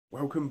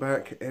Welcome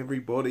back,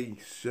 everybody.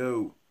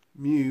 So,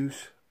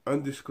 Muse,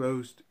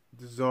 Undisclosed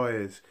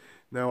Desires.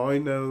 Now, I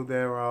know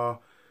there are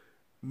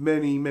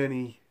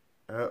many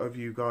of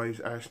you guys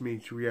asked me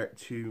to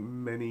react to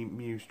many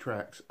Muse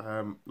tracks.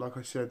 Like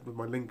I said with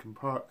my Linkin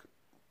Park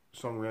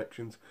song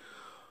reactions,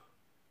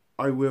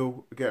 I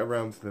will get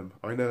around to them.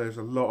 I know there's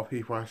a lot of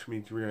people asking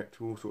me to react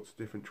to all sorts of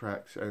different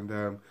tracks,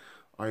 and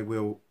I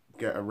will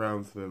get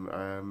around to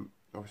them.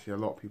 Obviously, a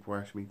lot of people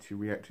ask me to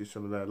react to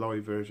some of their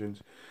live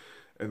versions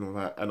and all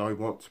that, and I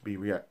want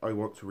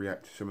to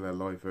react to some of their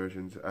live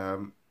versions.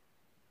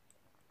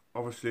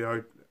 Obviously,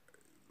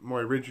 my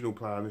original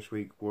plan this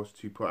week was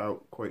to put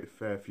out quite a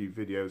fair few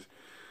videos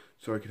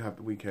so I could have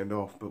the weekend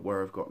off, but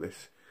where I've got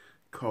this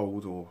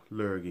cold or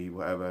lurgy,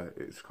 whatever,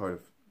 it's kind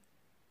of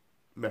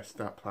messed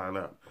that plan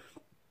up.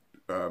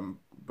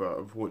 But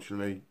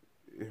unfortunately,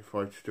 if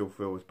I still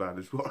feel as bad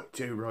as what I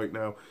do right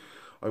now,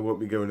 I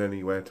won't be going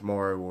anywhere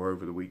tomorrow or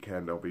over the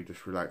weekend. I'll be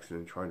just relaxing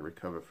and trying to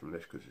recover from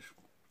this because it's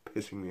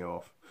pissing me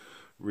off.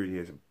 Really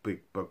is a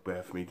big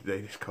bugbear for me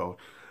today, this cold.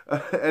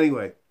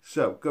 Anyway,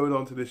 so going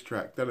on to this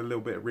track, done a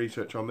little bit of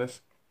research on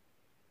this.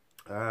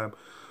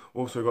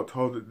 Also got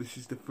told that this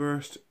is the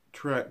first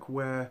track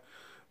where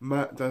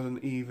Matt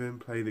doesn't even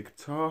play the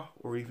guitar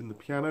or even the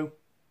piano.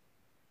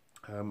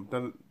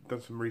 Done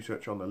some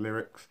research on the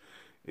lyrics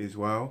as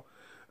well.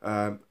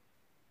 Not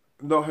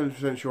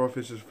 100% sure if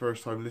this is the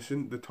first time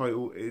listen. The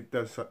title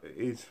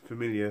is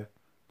familiar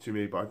to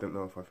me, but I don't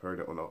know if I've heard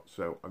it or not.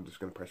 So I'm just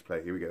going to press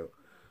play. Here we go.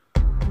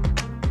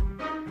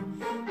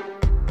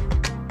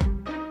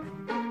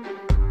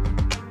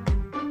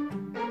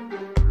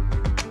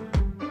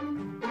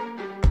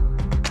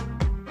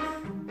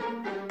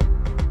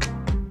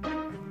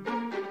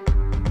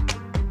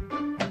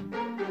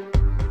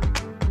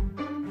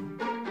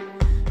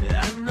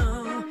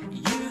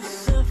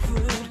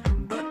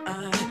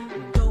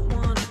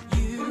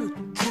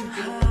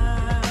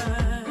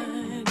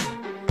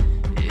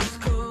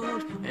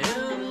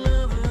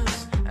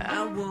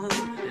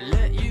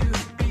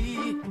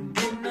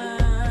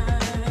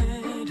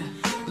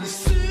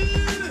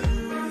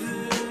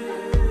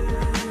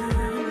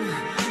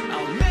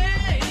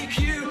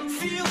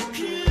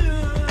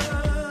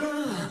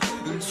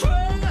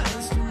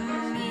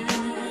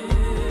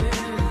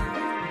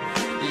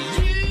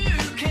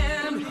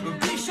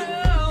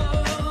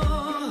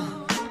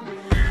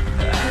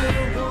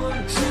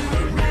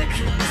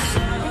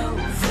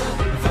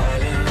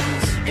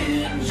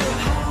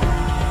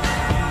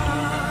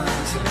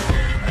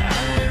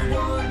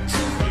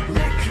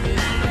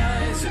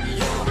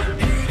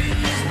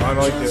 I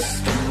like it.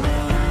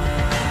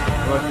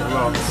 I like it a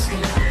lot.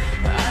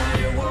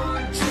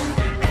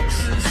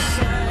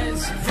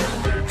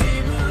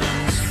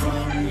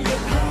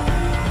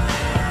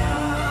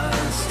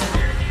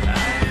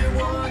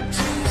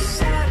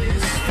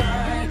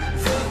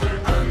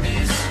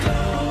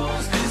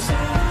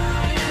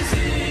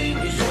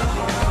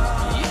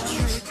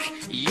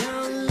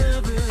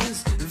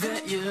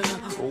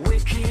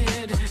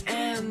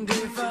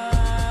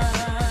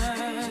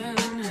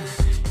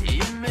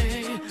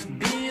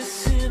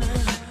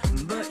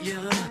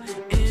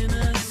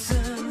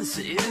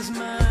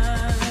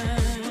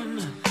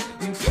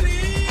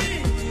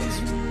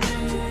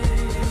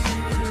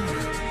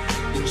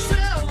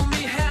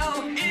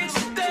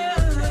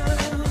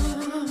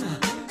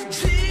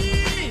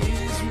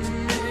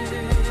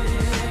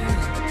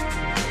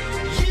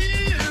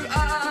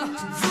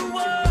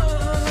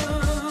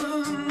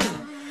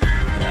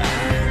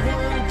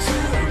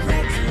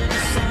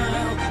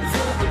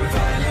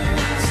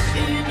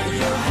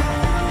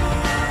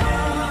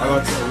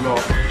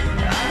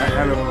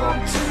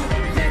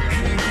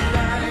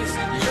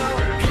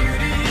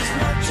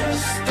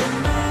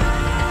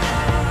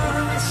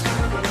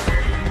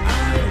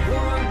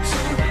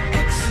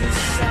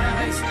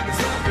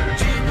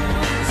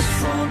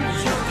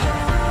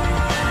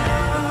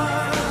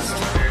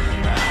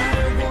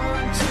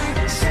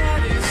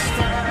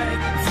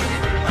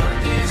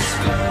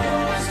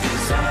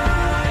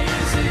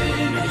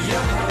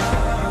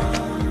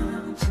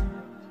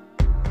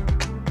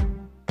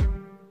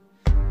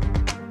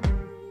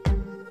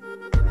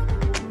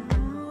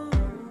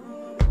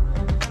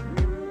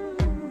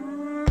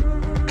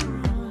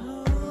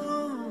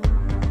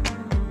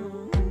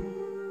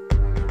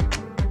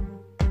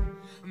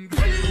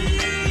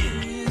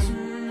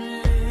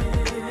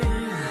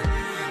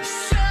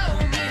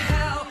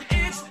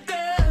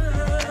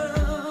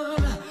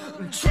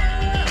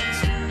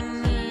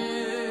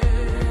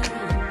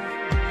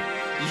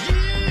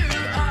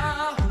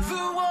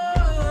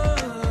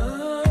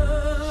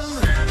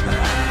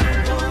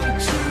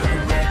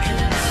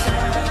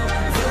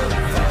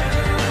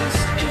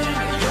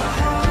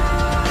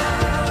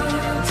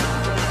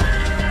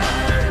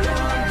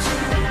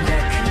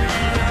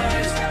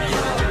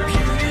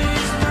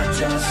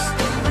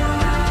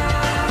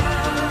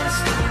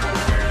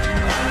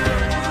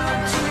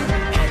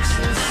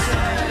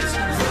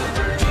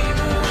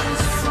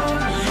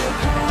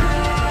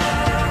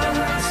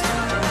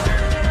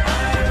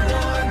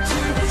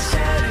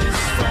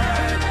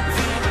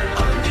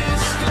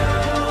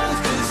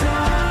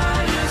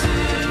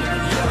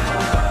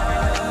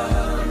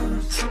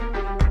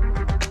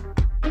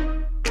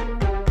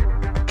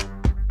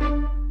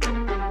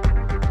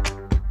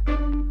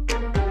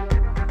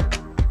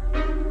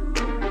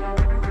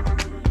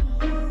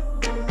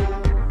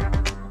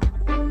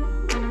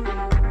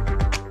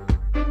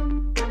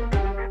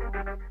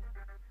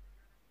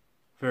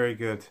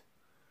 very good.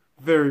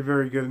 Very,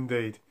 very good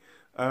indeed.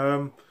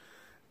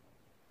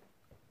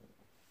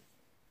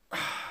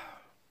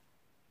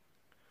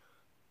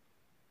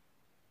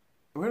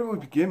 Where do I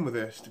begin with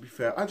this, to be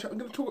fair? Actually, I'm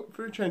going to talk,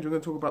 for a change, I'm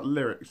going to talk about the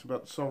lyrics,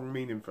 about the song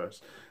meaning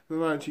first.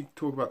 Then I'll actually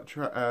talk about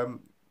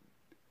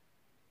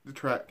the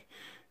track.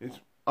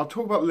 I'll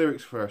talk about the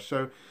lyrics first.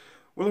 So,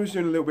 when I was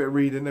doing a little bit of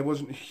reading, there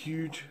wasn't a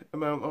huge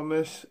amount on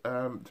this,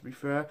 to be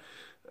fair.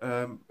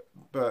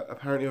 But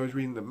apparently I was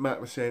reading that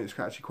Matt was saying it's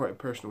actually quite a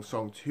personal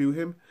song to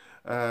him.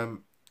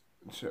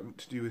 Something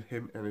to do with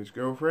him and his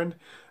girlfriend.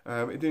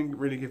 It didn't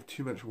really give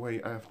too much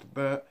away after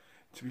that,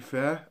 to be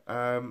fair.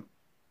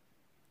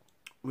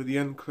 With the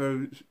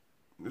unclosed,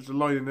 there's a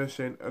line in there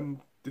saying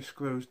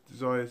undisclosed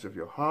desires of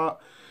your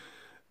heart.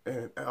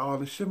 And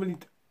there's so many.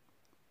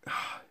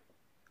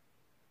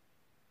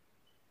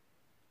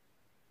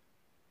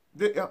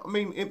 I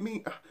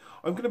mean,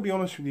 I'm going to be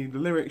honest with you. The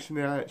lyrics in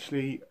there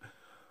actually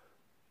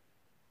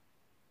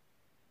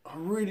are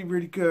really,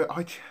 really good.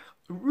 I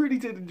really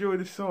did enjoy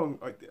this song.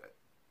 I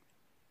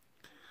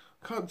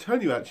can't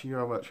tell you actually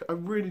how much. I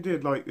really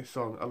did like this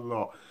song a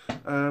lot.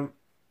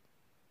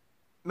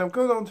 Now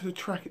going on to the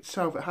track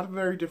itself, it had a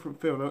very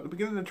different feel. Now at the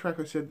beginning of the track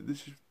I said that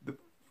this is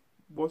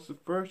was the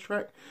first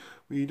track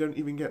where you don't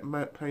even get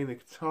Matt playing the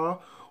guitar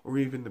or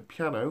even the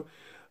piano.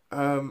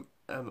 And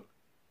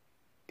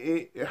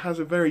it has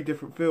a very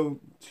different feel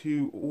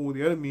to all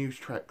the other Muse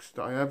tracks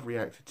that I have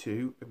reacted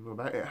to and all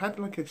that. It had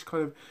like this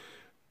kind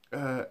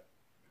of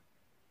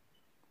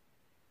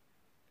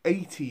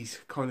 80s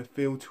kind of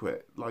feel to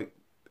it. Like,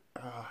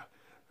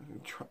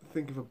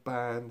 think of a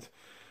band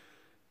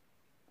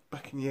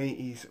back in the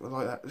 80s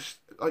like that,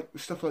 like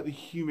stuff like the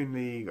Human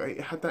League.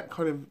 It had that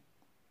kind of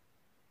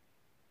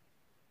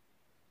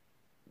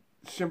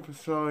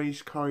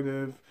sympathised kind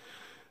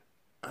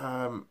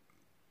of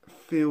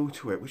feel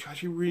to it, which I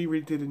actually really,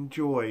 really did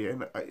enjoy,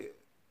 and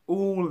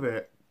all of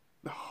it,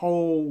 the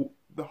whole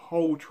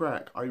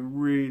track, I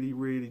really,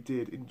 really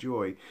did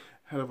enjoy,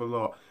 hell of a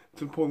lot,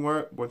 to the point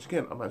where, once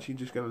again, I'm actually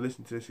just going to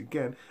listen to this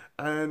again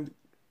and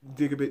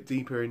dig a bit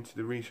deeper into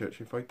the research.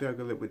 If I dug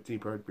a little bit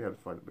deeper, I'd be able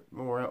to find a bit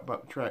more out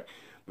about the track.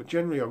 But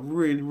generally, I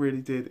really,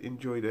 really did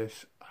enjoy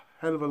this a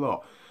hell of a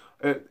lot.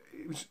 It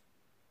was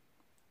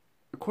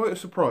quite a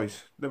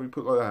surprise, let me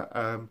put it like that.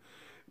 I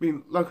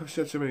mean, like I've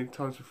said so many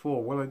times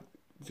before, when I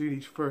do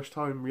these first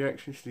time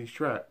reactions to these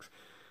tracks,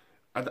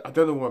 I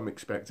don't know what I'm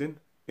expecting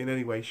in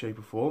any way, shape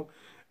or form.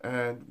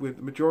 And with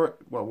the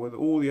with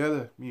all the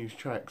other Muse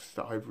tracks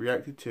that I've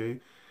reacted to,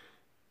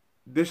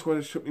 this one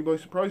has took me by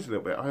surprise a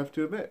little bit, I have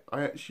to admit.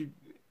 I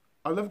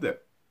loved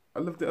it. I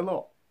loved it a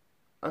lot.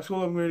 That's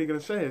all I'm really going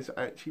to say, is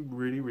I actually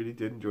really, really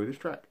did enjoy this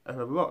track a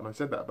hell of a lot. And I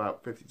said that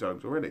about 50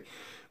 times already.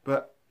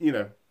 But, you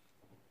know,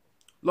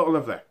 a lot of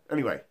love there.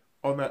 Anyway,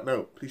 on that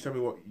note, please tell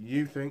me what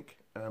you think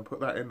and put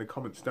that in the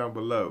comments down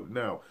below.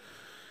 Now,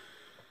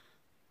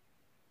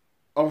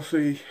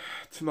 obviously,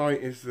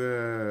 tonight is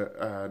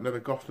another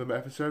Gotham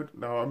episode.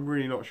 Now, I'm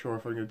really not sure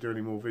if I'm going to do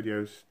any more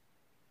videos.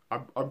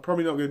 I'm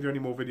probably not going to do any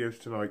more videos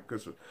tonight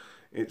because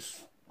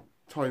it's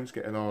time's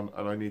getting on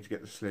and I need to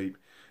get to sleep.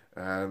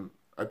 I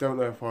don't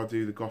know if I'll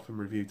do the Gotham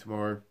review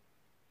tomorrow,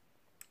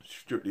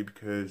 strictly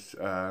because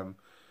of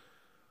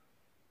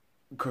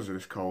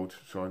this cold.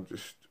 So I'm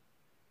just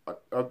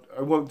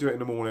I won't do it in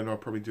the morning. I'll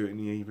probably do it in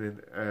the evening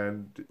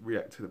and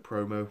react to the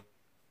promo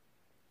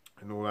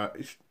and all that.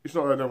 It's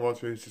not that I don't want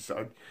to. It's just that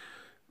I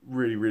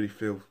really, really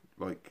feel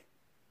like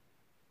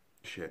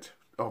shit.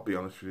 I'll be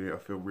honest with you. I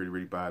feel really,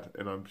 really bad,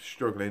 and I'm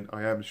struggling.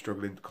 I am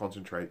struggling to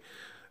concentrate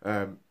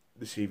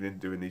this evening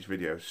doing these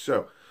videos.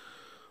 So,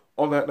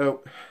 on that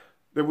note,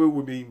 there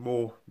will be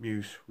more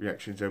Muse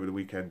reactions over the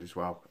weekend as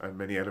well, and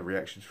many other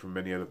reactions from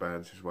many other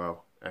bands as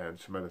well, and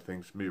some other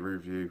things, movie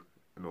review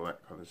and all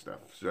that kind of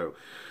stuff. So,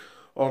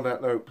 on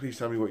that note, please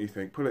tell me what you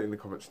think. Put it in the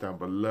comments down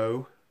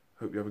below.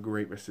 Hope you have a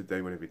great rest of the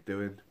day, whatever you're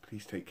doing.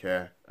 Please take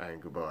care,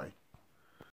 and goodbye.